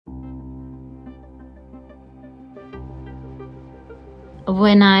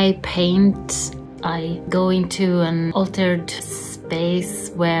When I paint, I go into an altered space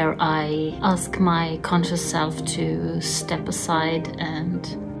where I ask my conscious self to step aside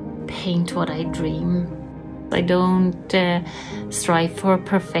and paint what I dream. I don't strive for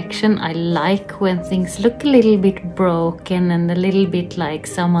perfection. I like when things look a little bit broken and a little bit like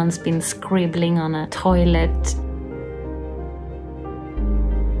someone's been scribbling on a toilet.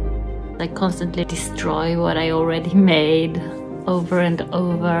 I constantly destroy what I already made over and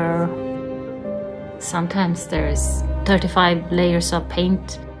over. Sometimes there's 35 layers of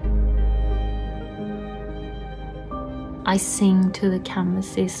paint. I sing to the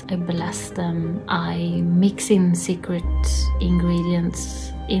canvases, I bless them, I mix in secret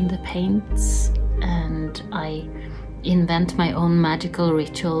ingredients in the paints, and I invent my own magical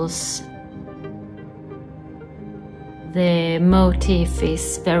rituals. The motif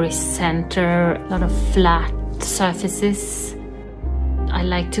is very center, a lot of flat surfaces. I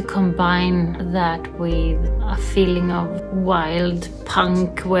like to combine that with a feeling of wild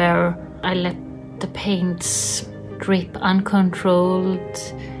punk where I let the paints drip uncontrolled.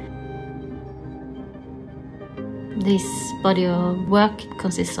 This body of work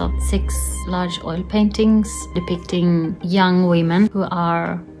consists of 6 large oil paintings depicting young women who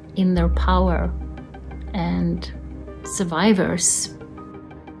are in their power and survivors.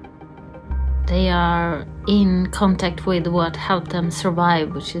 They are in contact with what helped them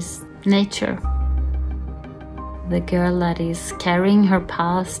survive, which is nature. The girl that is carrying her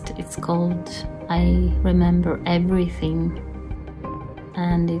past, it's called I Remember Everything.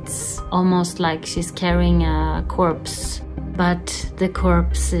 And it's almost like she's carrying a corpse, but the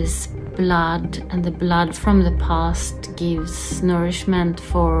corpse is blood, and the blood from the past gives nourishment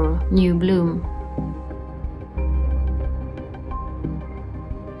for new bloom.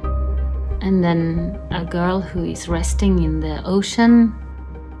 And then a girl who is resting in the ocean.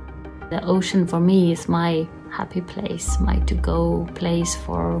 The ocean for me is my happy place, my to-go place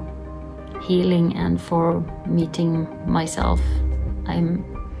for healing and for meeting myself. I'm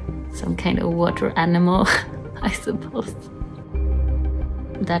some kind of water animal, I suppose.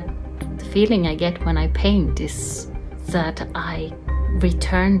 That feeling I get when I paint is that I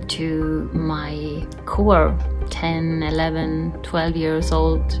return to my core, 10, 11, 12 years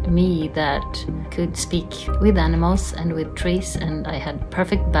old me that could speak with animals and with trees, and I had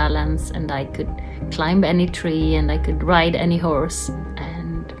perfect balance, and I could climb any tree and I could ride any horse,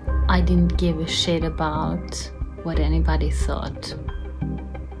 and I didn't give a shit about what anybody thought.